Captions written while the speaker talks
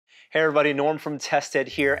Hey everybody, Norm from Tested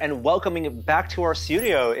here, and welcoming back to our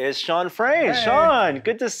studio is Shawn Frayne. Hey. Shawn,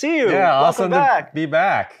 good to see you. Yeah, Welcome awesome back. to be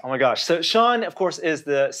back. Oh my gosh. So Shawn, of course, is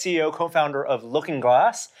the CEO, co-founder of Looking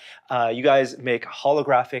Glass. You guys make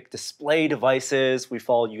holographic display devices. We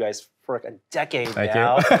followed you guys for like a decade Thank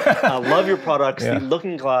now. you. Love your products. Yeah. The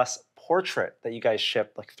Looking Glass portrait that you guys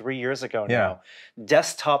shipped like 3 years ago Yeah. now.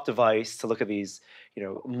 Desktop device to look at these,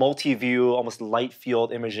 multi-view, almost light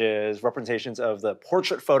field images, representations of the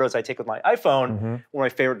portrait photos I take with my iPhone. One of my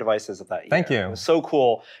favorite devices of that year. Thank you. It was so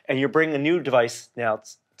cool. And you're bringing a new device now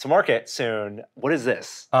to market soon. What is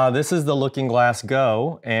this? This is the Looking Glass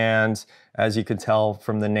Go, and as you could tell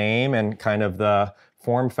from the name and kind of the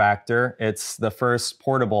form factor, it's the first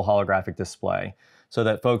portable holographic display so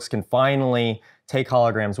that folks can finally take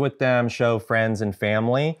holograms with them, show friends and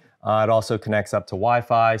family. It also connects up to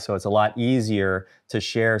Wi-Fi, so it's a lot easier to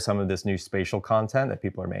share some of this new spatial content that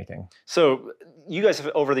people are making. So you guys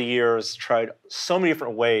have, over the years, tried so many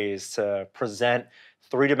different ways to present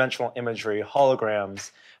three-dimensional imagery,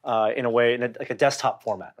 holograms, in a way, like a desktop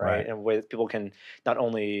format, right? In a way that people can not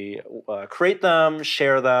only create them,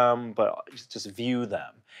 share them, but just view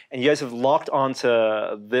them. And you guys have locked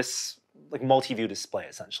onto this like multi-view display,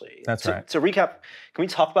 essentially. That's right. To recap, can we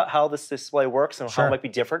talk about how this display works and how it might be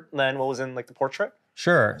different than what was in like the portrait?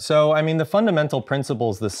 Sure. So, I mean, the fundamental principle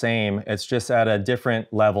is the same. It's just at a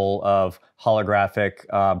different level of holographic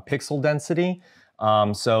pixel density.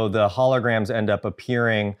 So the holograms end up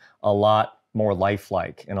appearing a lot more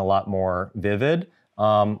lifelike and a lot more vivid.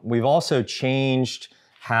 We've also changed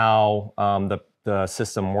how the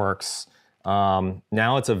system works.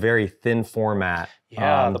 Now it's a very thin format.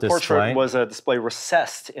 Yeah, the display. portrait was a display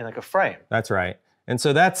recessed in like a frame. That's right. And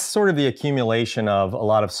so that's sort of the accumulation of a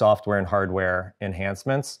lot of software and hardware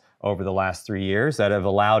enhancements over the last 3 years that have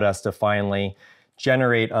allowed us to finally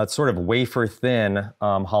generate a sort of wafer-thin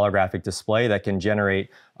holographic display that can generate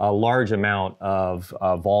a large amount of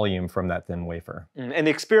volume from that thin wafer. And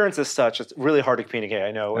the experience is such, it's really hard to communicate,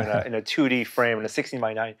 I know, in a 2D frame, in a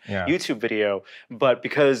 16:9 YouTube video. But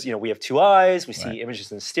because we have two eyes, we see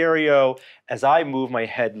images in stereo, as I move my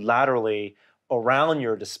head laterally around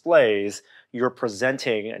your displays, you're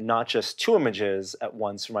presenting not just two images at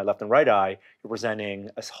once from my left and right eye, you're presenting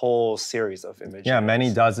a whole series of images. Yeah,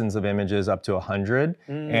 many dozens of images, up to 100.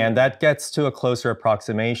 And that gets to a closer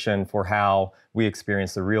approximation for how we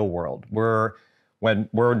experience the real world. When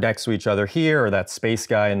we're next to each other here, or that space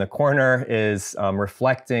guy in the corner is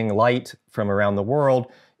reflecting light from around the world,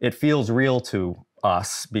 it feels real to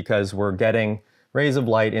us because we're getting rays of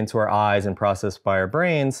light into our eyes and processed by our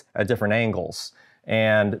brains at different angles.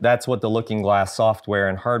 And that's what the Looking Glass software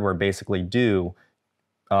and hardware basically do,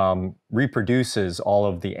 reproduces all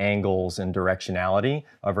of the angles and directionality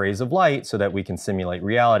of rays of light so that we can simulate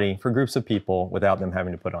reality for groups of people without them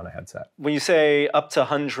having to put on a headset. When you say up to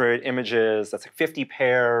 100 images, that's like 50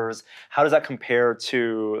 pairs, how does that compare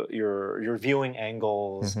to your viewing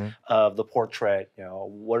angles of the portrait?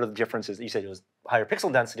 What are the differences? You said it was higher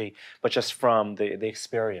pixel density, but just from the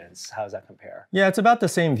experience, how does that compare? Yeah, it's about the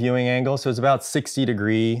same viewing angle. So it's about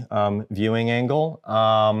 60-degree viewing angle.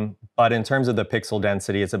 But in terms of the pixel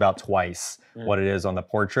density, it's about twice what it is on the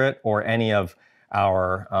portrait or any of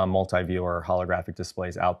our multi-viewer holographic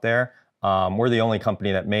displays out there. We're the only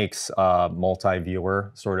company that makes a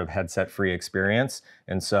multi-viewer sort of headset-free experience.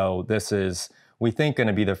 And so this is, we think, going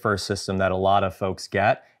to be the first system that a lot of folks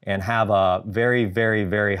get and have a very, very,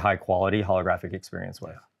 very high quality holographic experience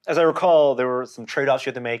with. As I recall, there were some trade-offs you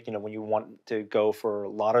had to make, when you want to go for a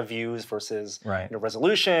lot of views versus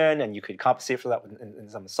resolution, and you could compensate for that in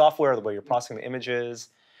some software, the way you're processing the images.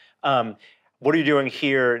 What are you doing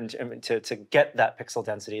here to get that pixel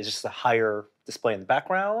density? Is it just a higher display in the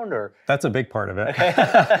background, or? That's a big part of it.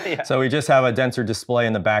 Okay. So we just have a denser display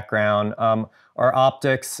in the background. Our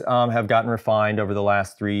optics have gotten refined over the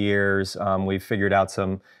last 3 years. We've figured out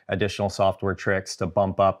some additional software tricks to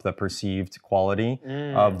bump up the perceived quality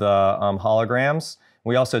of the holograms.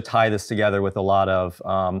 We also tie this together with a lot of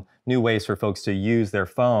new ways for folks to use their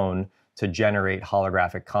phone to generate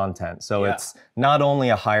holographic content. So it's not only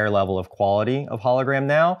a higher level of quality of hologram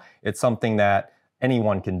now, it's something that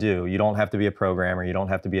anyone can do. You don't have to be a programmer, you don't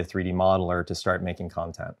have to be a 3D modeler to start making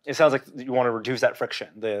content. It sounds like you want to reduce that friction,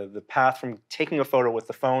 the path from taking a photo with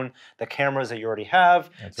the phone, the cameras that you already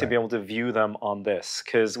have, to be able to view them on this.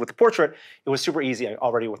 Because with the portrait, it was super easy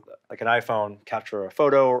already with like an iPhone, capture a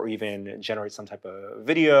photo or even generate some type of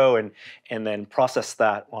video and then process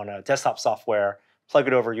that on a desktop software, plug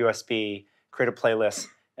it over USB, create a playlist,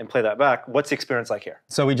 and play that back. What's the experience like here?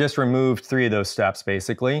 So we just removed 3 of those steps,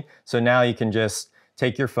 basically. So now you can just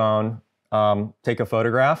take your phone, take a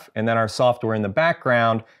photograph, and then our software in the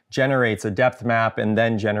background generates a depth map and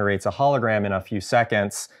then generates a hologram in a few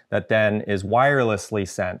seconds that then is wirelessly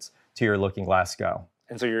sent to your Looking Glass Go.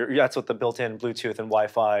 And so that's what the built-in Bluetooth and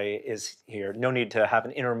Wi-Fi is here. No need to have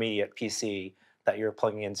an intermediate PC that you're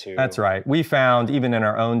plugging into. That's right. We found, even in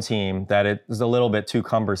our own team, that it is a little bit too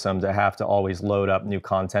cumbersome to have to always load up new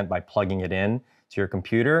content by plugging it in to your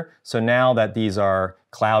computer. So now that these are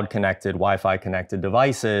cloud-connected, Wi-Fi connected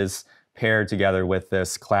devices paired together with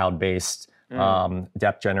this cloud-based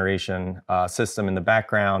depth generation system in the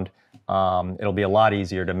background, it'll be a lot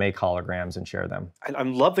easier to make holograms and share them.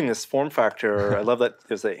 I'm loving this form factor. I love that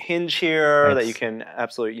there's a hinge here that you can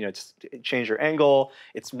absolutely, just change your angle.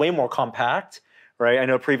 It's way more compact, right? I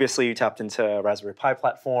know previously you tapped into a Raspberry Pi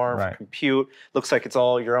platform for compute. Looks like it's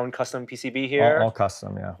all your own custom PCB here. All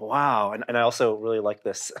custom, yeah. Wow, and I also really like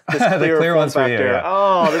this the clear form factor. For you, yeah.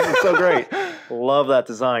 Oh, this is so great. Love that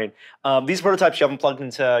design. These prototypes you haven't plugged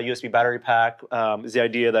into a USB battery pack. Is the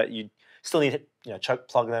idea that you still need to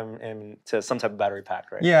plug them into some type of battery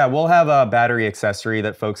pack, right? Yeah, we'll have a battery accessory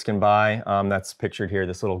that folks can buy. That's pictured here,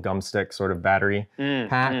 this little gum stick sort of battery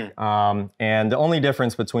pack. And the only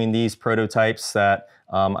difference between these prototypes that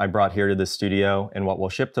I brought here to the studio and what we'll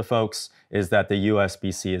ship to folks is that the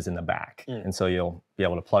USB-C is in the back. And so you'll be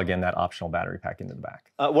able to plug in that optional battery pack into the back.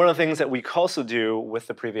 One of the things that we could also do with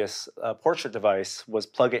the previous portrait device was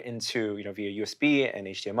plug it into, via USB and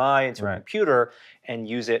HDMI into a computer and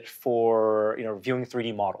use it for, viewing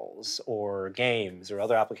 3D models or games or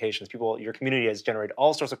other applications. Your community has generated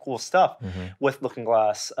all sorts of cool stuff with Looking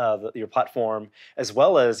Glass, your platform, as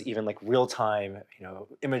well as even like real-time,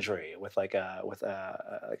 imagery with like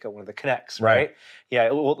one of the Kinects, right?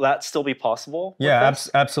 Yeah, will that still be possible? Yeah,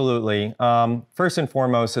 absolutely. First and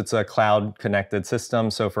foremost, it's a cloud-connected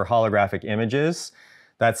system. So for holographic images,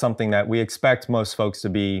 that's something that we expect most folks to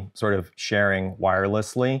be sort of sharing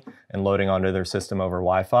wirelessly and loading onto their system over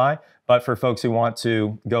Wi-Fi. But for folks who want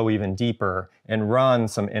to go even deeper and run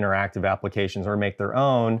some interactive applications or make their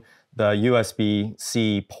own, the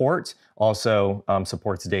USB-C port also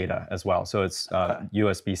supports data as well. So it's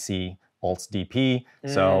USB-C Ults DP.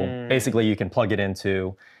 So basically you can plug it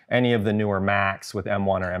into any of the newer Macs with M1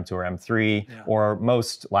 or M2 or M3, or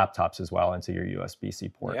most laptops as well into your USB-C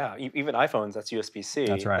port. Yeah, even iPhones, that's USB-C.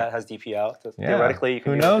 That's right. That has DP out. Theoretically, you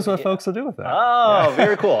can Who knows what folks will do with that? Oh,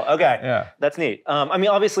 very cool. Okay, that's neat. I mean,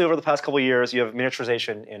 obviously, over the past couple of years, you have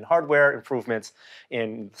miniaturization in hardware, improvements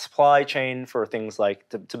in supply chain for things like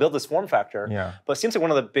to build this form factor. But it seems like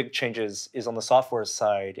one of the big changes is on the software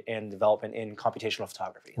side and development in computational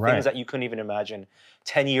photography. Things that you couldn't even imagine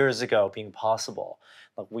 10 years ago being possible.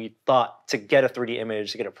 Like we thought to get a 3D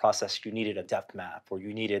image, to get it processed, you needed a depth map or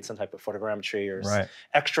you needed some type of photogrammetry or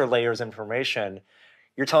extra layers of information.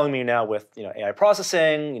 You're telling me now with AI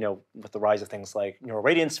processing, with the rise of things like neural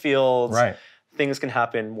radiance fields, things can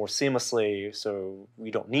happen more seamlessly, so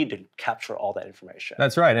you don't need to capture all that information.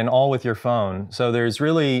 That's right, and all with your phone. So there's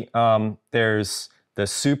really, there's the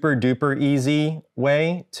super duper easy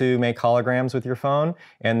way to make holograms with your phone,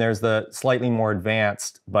 and there's the slightly more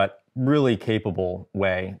advanced but really capable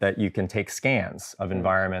way that you can take scans of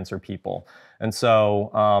environments or people. And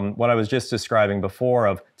so what I was just describing before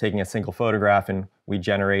of taking a single photograph and we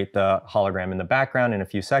generate the hologram in the background in a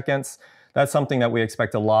few seconds, that's something that we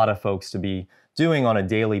expect a lot of folks to be doing on a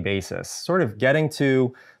daily basis, sort of getting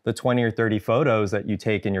to the 20 or 30 photos that you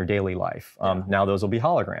take in your daily life. Now those will be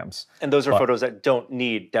holograms. And those are photos that don't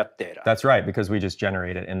need depth data. That's right, because we just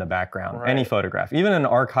generate it in the background. Any photograph, even an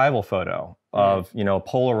archival photo of a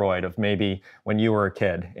Polaroid of maybe when you were a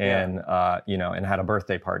kid and and had a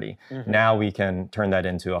birthday party. Now we can turn that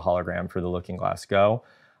into a hologram for the Looking Glass Go.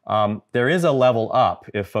 There is a level up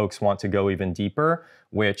if folks want to go even deeper,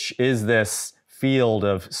 which is this field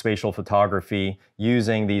of spatial photography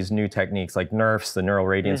using these new techniques like NeRFs, the neural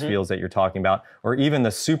radiance fields that you're talking about, or even the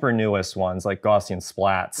super newest ones like Gaussian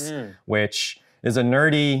splats, which is a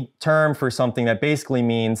nerdy term for something that basically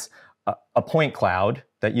means a point cloud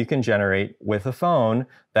that you can generate with a phone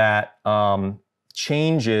that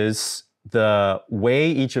changes the way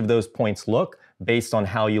each of those points look based on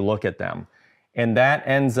how you look at them. And that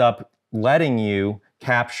ends up letting you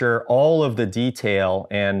capture all of the detail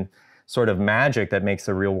and sort of magic that makes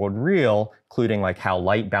the real world real, including like how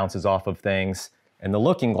light bounces off of things. And the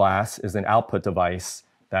Looking Glass is an output device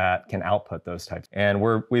that can output those types. And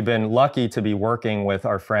we've been lucky to be working with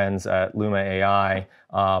our friends at Luma AI,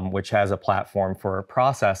 which has a platform for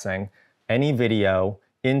processing any video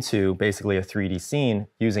into basically a 3D scene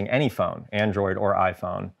using any phone, Android or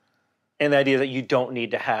iPhone. And the idea that you don't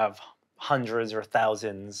need to have hundreds or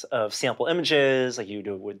thousands of sample images like you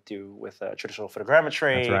would do with traditional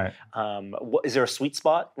photogrammetry. That's right. Is there a sweet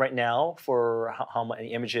spot right now for how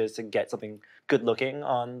many images to get something good looking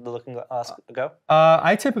on the Looking Glass Go?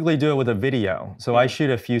 I typically do it with a video. So I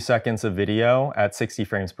shoot a few seconds of video at 60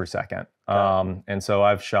 frames per second. And so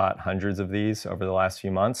I've shot hundreds of these over the last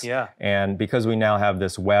few months. Yeah. And because we now have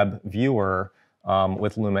this web viewer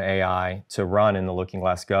with Luma AI to run in the Looking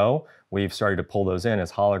Glass Go, we've started to pull those in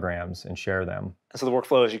as holograms and share them. And so the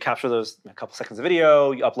workflow is you capture those a couple seconds of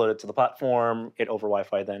video, you upload it to the platform, it over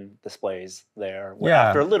Wi-Fi then displays there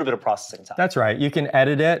after a little bit of processing time. That's right. You can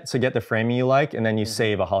edit it to get the framing you like, and then you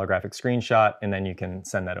save a holographic screenshot, and then you can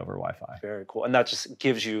send that over Wi-Fi. Very cool. And that just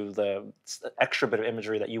gives you the extra bit of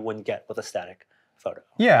imagery that you wouldn't get with a static photo.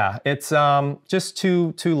 Yeah, it's just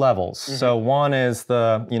two levels. So one is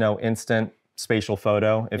the instant spatial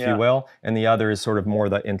photo, if you will, and the other is sort of more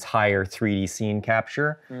the entire 3D scene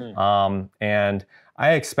capture. And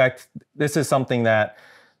I expect this is something that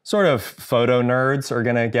sort of photo nerds are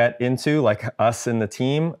going to get into, like us in the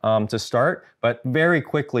team, to start. But very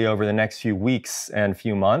quickly over the next few weeks and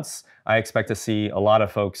few months, I expect to see a lot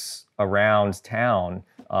of folks around town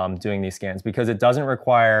doing these scans, because it doesn't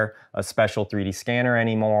require a special 3D scanner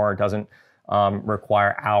anymore. It doesn't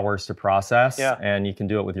require hours to process, and you can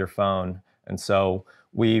do it with your phone. And so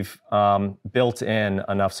we've built in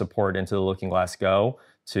enough support into the Looking Glass Go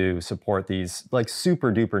to support these like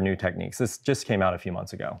super duper new techniques. This just came out a few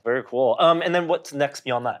months ago. Very cool. And then what's next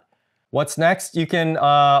beyond that? What's next? You can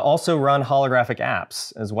also run holographic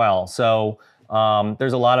apps as well. So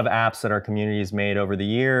there's a lot of apps that our community has made over the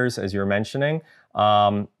years, as you were mentioning.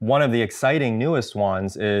 One of the exciting newest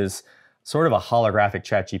ones is sort of a holographic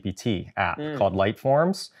ChatGPT app called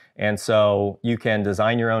Lightforms. And so you can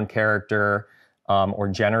design your own character or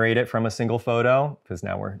generate it from a single photo, because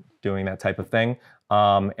now we're doing that type of thing.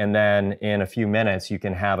 And then in a few minutes, you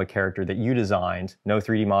can have a character that you designed, no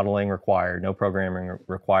 3D modeling required, no programming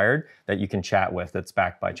required, that you can chat with that's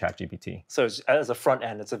backed by ChatGPT. So as a front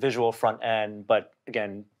end, it's a visual front end, but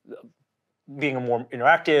again, being a more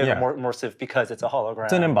interactive, more immersive, because it's a hologram.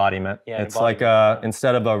 It's an embodiment. Yeah, it's like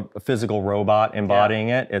instead of a physical robot embodying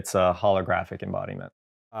it, it's a holographic embodiment.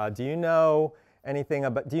 Do you know anything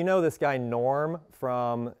about, do you know this guy Norm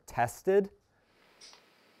from Tested?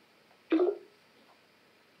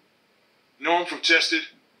 Norm from Tested?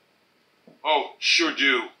 Oh, sure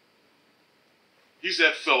do. He's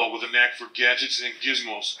that fellow with a knack for gadgets and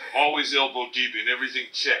gizmos, always elbow deep in everything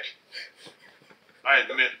tech. I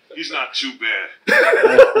admit, he's not too bad.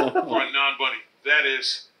 For a non-bunny, that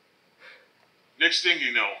is. Next thing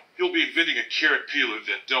you know, he'll be inventing a carrot peeler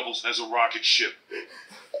that doubles as a rocket ship.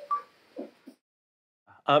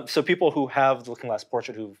 So people who have the Looking Glass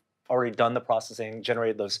Portrait, who've already done the processing,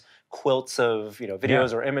 generated those quilts of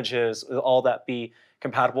videos or images, will all that be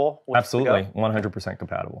compatible with Absolutely, 100%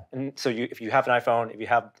 compatible. And so if you have an iPhone, if you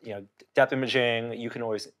have depth imaging, you can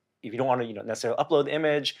always, if you don't want to necessarily upload the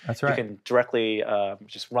image, That's right. you can directly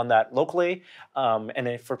just run that locally. And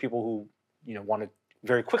then for people who want to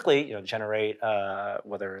very quickly generate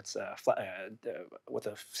whether it's with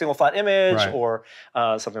a single flat image or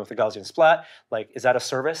something with a Gaussian splat, like, is that a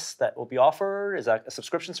service that will be offered? Is that a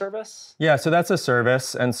subscription service? Yeah, so that's a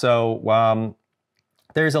service. And so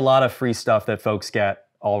there's a lot of free stuff that folks get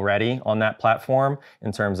already on that platform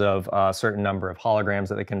in terms of a certain number of holograms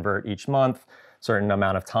that they convert each month, certain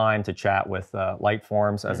amount of time to chat with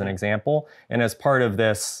Lightforms as an example. And as part of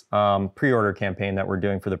this pre-order campaign that we're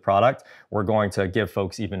doing for the product, we're going to give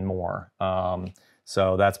folks even more.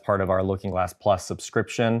 So that's part of our Looking Glass Plus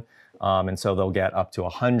subscription. And so they'll get up to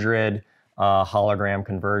 100 hologram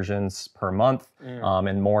conversions per month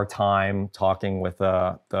and more time talking with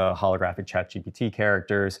the holographic ChatGPT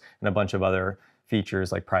characters and a bunch of other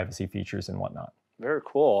features like privacy features and whatnot. Very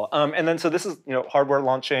cool. And then so this is hardware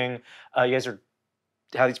launching. You guys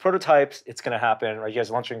have these prototypes. It's going to happen. Right? You guys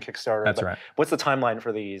are launching Kickstarter. That's right. What's the timeline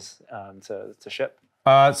for these to ship?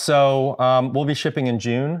 So we'll be shipping in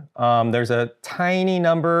June. There's a tiny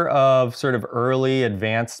number of sort of early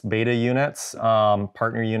advanced beta units,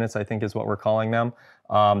 partner units, I think is what we're calling them,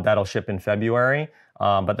 that'll ship in February.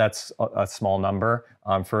 But that's a small number.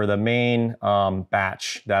 For the main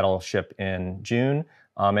batch, that'll ship in June.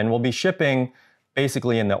 And we'll be shipping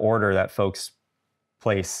basically in the order that folks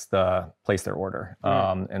place their order.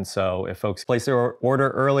 And so if folks place their order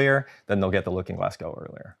earlier, then they'll get the Looking Glass Go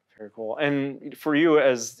earlier. Very cool. And for you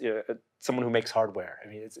as someone who makes hardware, I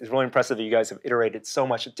mean, it's really impressive that you guys have iterated so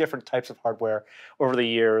much different types of hardware over the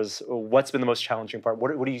years. What's been the most challenging part?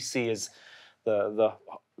 What do you see as the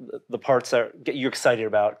parts that get you excited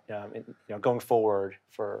about going forward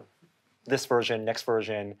for this version, next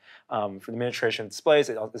version, for the miniaturization displays?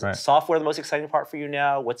 Is Right. software the most exciting part for you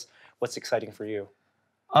now? What's exciting for you?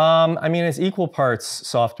 I mean, it's equal parts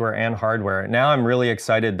software and hardware. Now I'm really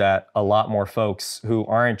excited that a lot more folks who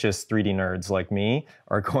aren't just 3D nerds like me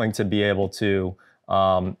are going to be able to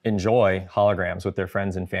enjoy holograms with their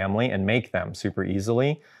friends and family and make them super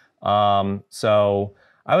easily. So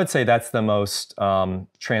I would say that's the most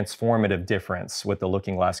transformative difference with the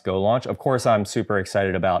Looking Glass Go launch. Of course, I'm super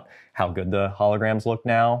excited about how good the holograms look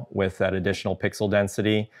now with that additional pixel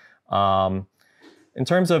density. In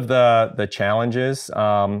terms of the challenges,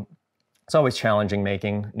 it's always challenging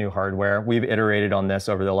making new hardware. We've iterated on this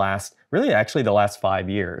over the last 5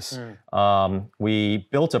 years. We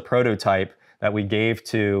built a prototype that we gave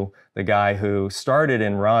to the guy who started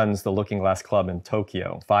and runs the Looking Glass Club in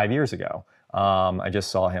Tokyo 5 years ago. I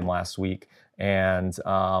just saw him last week, and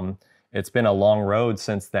it's been a long road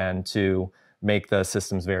since then to make the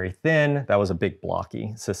systems very thin. That was a big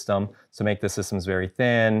blocky system. So make the systems very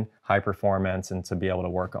thin, high performance, and to be able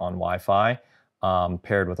to work on Wi-Fi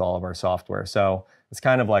paired with all of our software. So it's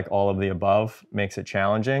kind of like all of the above makes it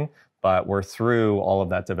challenging, but we're through all of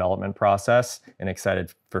that development process and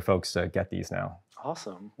excited for folks to get these now.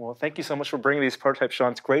 Awesome. Well, thank you so much for bringing these prototypes,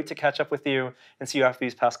 Shawn. It's great to catch up with you and see you after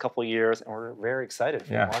these past couple of years, and we're very excited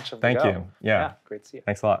for the launch of the Go. Thank you. Yeah, great to see you.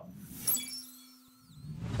 Thanks a lot.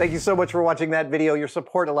 Thank you so much for watching that video. Your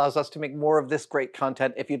support allows us to make more of this great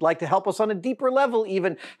content. If you'd like to help us on a deeper level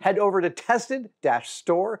even, head over to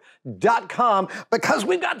tested-store.com because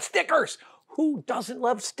we've got stickers. Who doesn't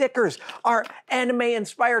love stickers? Our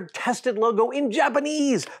anime-inspired Tested logo in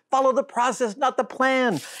Japanese. Follow the process, not the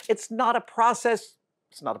plan. It's not a process.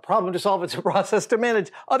 It's not a problem to solve, it's a process to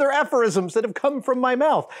manage. Other aphorisms that have come from my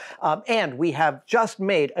mouth. And we have just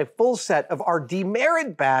made a full set of our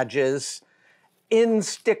demerit badges in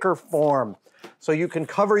sticker form. So you can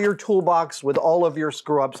cover your toolbox with all of your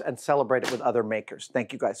screw-ups and celebrate it with other makers.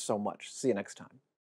 Thank you guys so much. See you next time.